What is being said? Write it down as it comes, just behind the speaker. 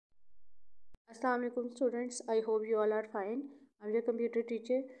Assalamu alaikum students. I hope you all are fine. I'm your computer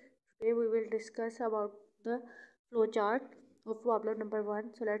teacher. Today we will discuss about the flow chart of problem number 1.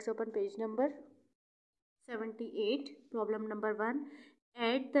 So let's open page number 78. Problem number 1.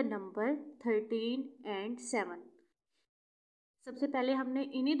 Add the number 13 and 7. सबसे पहले हमने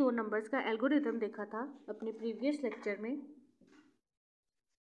इन्हीं दो numbers का algorithm देखा था अपने previous lecture में.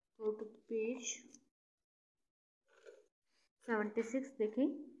 Go to page 76. देखें,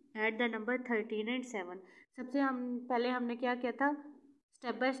 ऐड द नंबर 13 एंड 7. सबसे पहले हमने क्या किया था,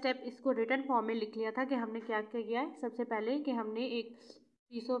 स्टेप बाय स्टेप इसको रिटन फॉर्म में लिख लिया था कि हमने क्या क्या किया है. सबसे पहले कि हमने एक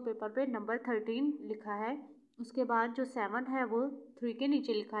पीस ऑफ पेपर पे नंबर 13 लिखा है. उसके बाद जो 7 है वो 3 के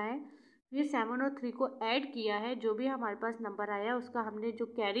नीचे लिखा है. फिर 7 और 3 को ऐड किया है. जो भी हमारे पास नंबर आया उसका हमने जो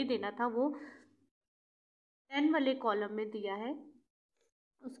कैरी देना था वो 10 वाले कॉलम में दिया है.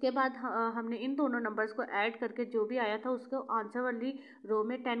 उसके बाद हमने इन दोनों नंबर्स को ऐड करके जो भी आया था उसको आंसर वाली रो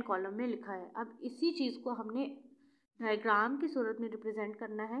में 10 कॉलम में लिखा है. अब इसी चीज़ को हमने डायग्राम की सूरत में रिप्रेजेंट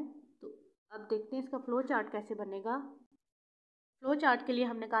करना है. तो अब देखते हैं इसका फ्लो चार्ट कैसे बनेगा. फ्लो चार्ट के लिए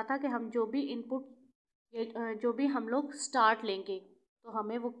हमने कहा था कि हम जो भी इनपुट जो भी हम लोग स्टार्ट लेंगे तो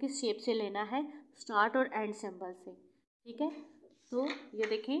हमें वो किस शेप से लेना है, स्टार्ट और एंड सिंबल से. ठीक है, तो ये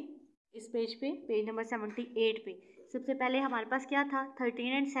देखें इस पेज पे, पेज नंबर 78 पे सबसे पहले हमारे पास क्या था,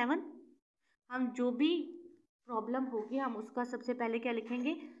 13 एंड 7. हम जो भी प्रॉब्लम होगी हम उसका सबसे पहले क्या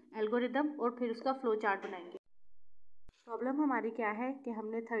लिखेंगे, एल्गोरिदम, और फिर उसका फ्लो चार्ट बनाएंगे. प्रॉब्लम हमारी क्या है कि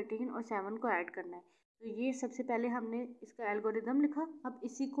हमने 13 और 7 को ऐड करना है. तो ये सबसे पहले हमने इसका एल्गोरिदम लिखा. अब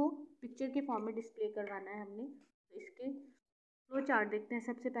इसी को पिक्चर के फॉर्म में डिस्प्ले करवाना है हमने. तो इसके फ्लो चार्ट देखते हैं.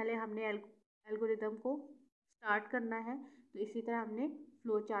 सबसे पहले हमने एल्गोरिदम को स्टार्ट करना है, तो इसी तरह हमने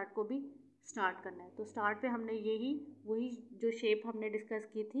फ्लो चार्ट को भी स्टार्ट करना है. तो स्टार्ट पे हमने वही जो शेप हमने डिस्कस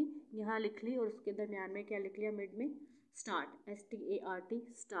की थी यहाँ लिख ली, और उसके दरमियान में क्या लिख लिया, मिड में स्टार्ट, START,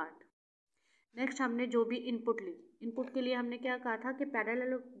 स्टार्ट. नेक्स्ट हमने जो भी इनपुट ली, इनपुट के लिए हमने क्या कहा था कि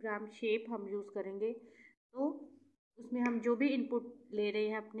पैरेललोग्राम शेप हम यूज़ करेंगे. तो उसमें हम जो भी इनपुट ले रहे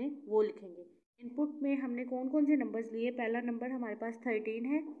हैं अपने वो लिखेंगे. इनपुट में हमने कौन कौन से नंबर्स लिए. पहला नंबर हमारे पास 13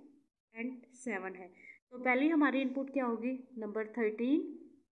 है एंड 7 है. तो पहली हमारी इनपुट क्या होगी, नंबर 13.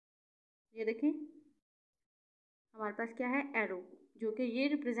 ये देखें हमारे पास क्या है, एरो, जो कि ये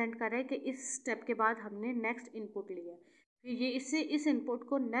रिप्रेजेंट कर रहा है कि इस स्टेप के बाद हमने नेक्स्ट इनपुट लिया. फिर ये इससे इस इनपुट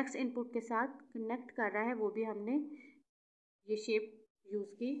को नेक्स्ट इनपुट के साथ कनेक्ट कर रहा है, वो भी हमने ये शेप यूज़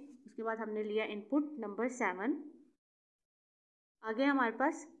की. उसके बाद हमने लिया इनपुट नंबर 7. आगे हमारे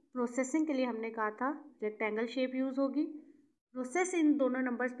पास प्रोसेसिंग के लिए हमने कहा था रेक्टेंगल शेप यूज़ होगी. प्रोसेस इन दोनों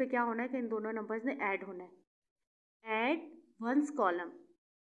नंबर्स पे क्या होना है कि इन दोनों नंबर्स में ऐड होना है. ऐड वंस कॉलम,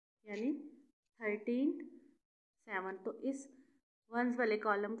 यानी 13 7. तो इस वंस वाले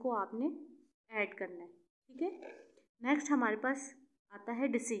कॉलम को आपने ऐड करना है. ठीक है. नेक्स्ट हमारे पास आता है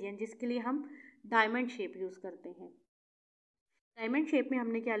डिसीजन, जिसके लिए हम डायमंड शेप यूज़ करते हैं. डायमंड शेप में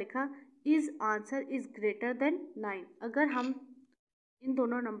हमने क्या लिखा, is answer is greater than 9. अगर हम इन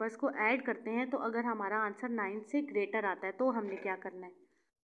दोनों नंबर्स को ऐड करते हैं तो अगर हमारा आंसर 9 से ग्रेटर आता है तो हमने क्या करना है,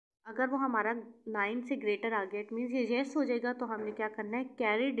 अगर वो हमारा 9 से ग्रेटर आ गया, इट मीन्स ये येस हो जाएगा, तो हमने क्या करना है,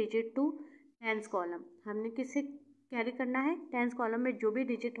 carry digit to 10th column. हमने किससे कैरी करना है, 10th कॉलम में जो भी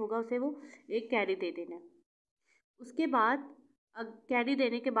डिजिट होगा उसे वो एक कैरी दे देना है. उसके बाद कैरी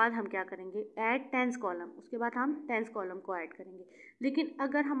देने के बाद हम क्या करेंगे, ऐड 10th कॉलम. उसके बाद हम 10th कॉलम को ऐड करेंगे. लेकिन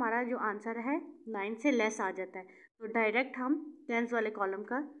अगर हमारा जो आंसर है 9 से लेस आ जाता है तो डायरेक्ट हम 10th वाले कॉलम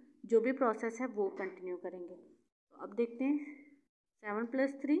का जो भी प्रोसेस है वो कंटिन्यू करेंगे. तो अब देखते हैं 7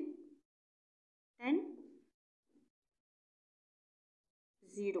 + 3 10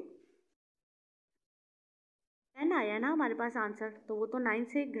 0 10 आया ना हमारे पास आंसर, तो वो तो 9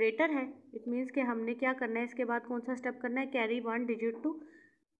 से ग्रेटर है. इट मीन्स कि हमने क्या करना है, इसके बाद कौन सा स्टेप करना है, carry 1 digit to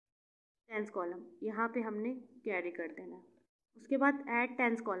 10th column. यहाँ पे हमने कैरी कर देना. उसके बाद ऐड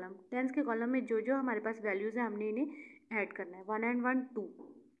 10th कॉलम. 10th के कॉलम में जो जो हमारे पास वैल्यूज़ हैं हमने इन्हें ऐड करना है. 1 and 1 2.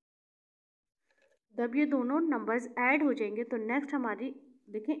 जब ये दोनों नंबर्स ऐड हो जाएंगे तो नेक्स्ट हमारी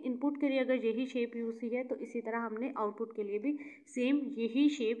देखें, इनपुट के लिए अगर यही शेप यूज़ की है तो इसी तरह हमने आउटपुट के लिए भी सेम यही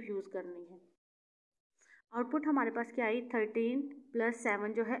शेप यूज़ करनी है. आउटपुट हमारे पास क्या आई, 13 +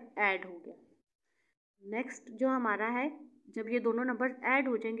 7 जो है ऐड हो गया. नेक्स्ट जो हमारा है, जब ये दोनों नंबर ऐड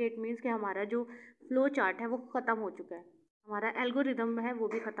हो जाएंगे इट मीन्स कि हमारा जो फ्लो चार्ट है वो ख़त्म हो चुका है, हमारा एल्गोरिदम है वो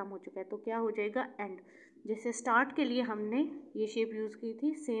भी ख़त्म हो चुका है. तो क्या हो जाएगा, एंड. जैसे स्टार्ट के लिए हमने ये शेप यूज़ की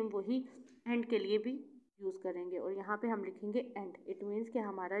थी, सेम वही एंड के लिए भी यूज़ करेंगे, और यहाँ पे हम लिखेंगे एंड. इट मीन्स कि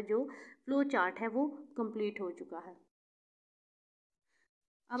हमारा जो फ्लो चार्ट है वो कंप्लीट हो चुका है.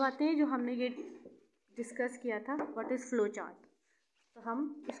 अब आते हैं जो हमने ये डिस्कस किया था, व्हाट इज़ फ्लो चार्ट. तो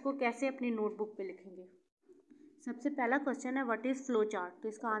हम इसको कैसे अपनी नोटबुक पे लिखेंगे. सबसे पहला क्वेश्चन है व्हाट इज़ फ्लो चार्ट. तो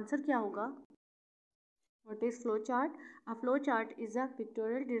इसका आंसर क्या होगा, What is flowchart? A flowchart is a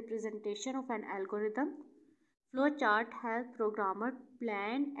pictorial representation of an algorithm. Flowchart help programmer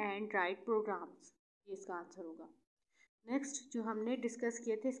plan and write programs. ये इसका आंसर होगा। नेक्स्ट जो हमने डिस्कस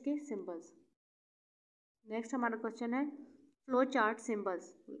किए थे इसके सिंबल्स। नेक्स्ट हमारा क्वेश्चन है फ्लो चार्ट सिंबल्स।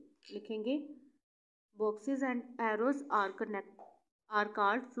 लिखेंगे boxes and arrows are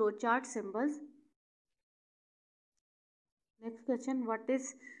called flow chart symbols. Next question what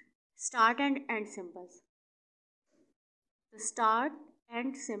is start and and symbols. The start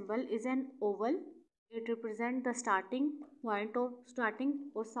and symbol is an Oval, it represent the starting point of starting,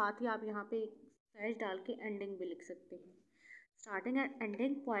 और साथ ही आप यहाँ पे एक slash डाल के ending भी लिख सकते हैं। Starting and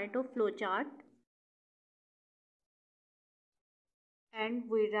ending point of flow chart, and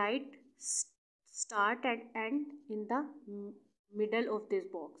we write start and end in the middle of this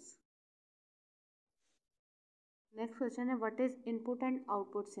box. Next question है what is input and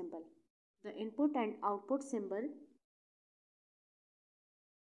output symbol. The input and output symbol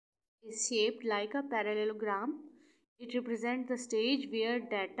is shaped like a parallelogram. It represents the stage where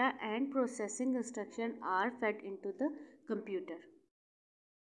data and processing instruction are fed into the computer.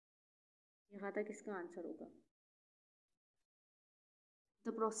 यहाँ तक इसका answer होगा।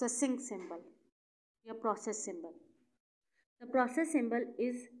 The processing symbol या process symbol. The process symbol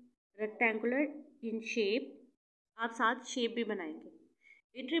is rectangular in shape. आप साथ shape भी बनाएंगे।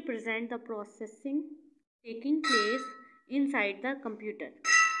 It represents the processing taking place inside the computer.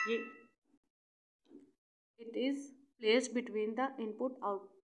 ये it is placed between the input out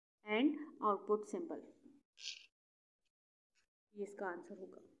and output symbol. ये इसका answer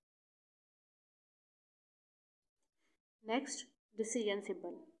होगा। Next, decision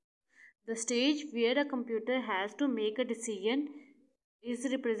symbol. The stage where a computer has to make a decision is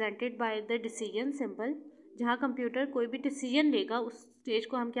represented by the decision symbol. जहाँ computer कोई भी decision लेगा उस stage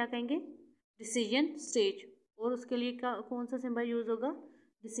को हम क्या कहेंगे? Decision stage. और उसके लिए कौन सा सिंबल यूज होगा?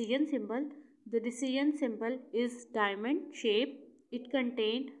 Decision symbol. The decision symbol is diamond shape, it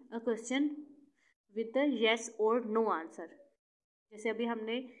contain a question with the yes और नो आंसर। जैसे अभी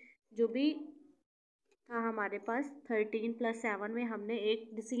हमने जो भी था हमारे पास 13 + 7 में हमने एक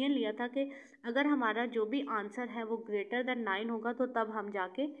डिसीजन लिया था कि अगर हमारा जो भी आंसर है वो ग्रेटर देन 9 होगा तो तब हम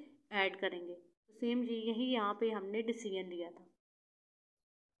जाके ऐड करेंगे। तो सेम यही यहाँ पे हमने डिसीजन लिया था।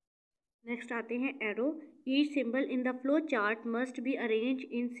 नेक्स्ट आते हैं arrow. Each symbol in the flow chart must be arrange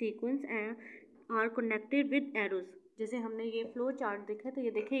in sequence and are connected with arrows. जैसे हमने ये फ्लो चार्ट देखा तो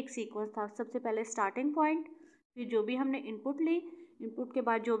ये देखिए एक सीक्वेंस था। सबसे पहले स्टार्टिंग पॉइंट, फिर जो भी हमने इनपुट ली, इनपुट के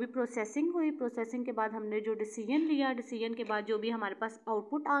बाद जो भी प्रोसेसिंग हुई, प्रोसेसिंग के बाद हमने जो डिसीजन लिया, डिसीजन के बाद जो भी हमारे पास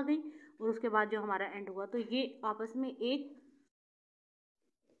आउटपुट आ गई, और उसके बाद जो हमारा एंड हुआ। तो ये आपस में एक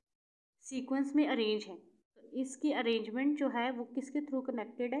सीक्वेंस में अरेंज है। तो इसकी अरेंजमेंट जो है वो किसके थ्रू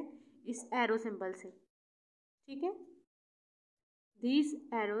कनेक्टेड है? इस एरो सिंबल से। ठीक है। These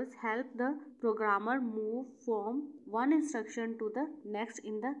arrows help the programmer move from one instruction to the next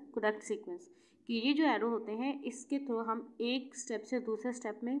in the correct sequence. कि ये जो एरो होते हैं इसके थ्रू हम एक स्टेप से दूसरे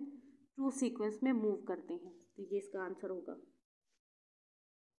स्टेप में ट्रू सीक्वेंस में मूव करते हैं। तो ये इसका आंसर होगा।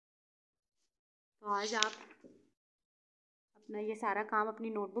 तो आज आप अपना ये सारा काम अपनी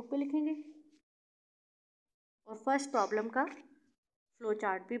नोटबुक पे लिखेंगे और फर्स्ट प्रॉब्लम का फ्लो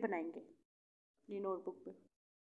चार्ट भी बनाएंगे अपनी नोटबुक पे।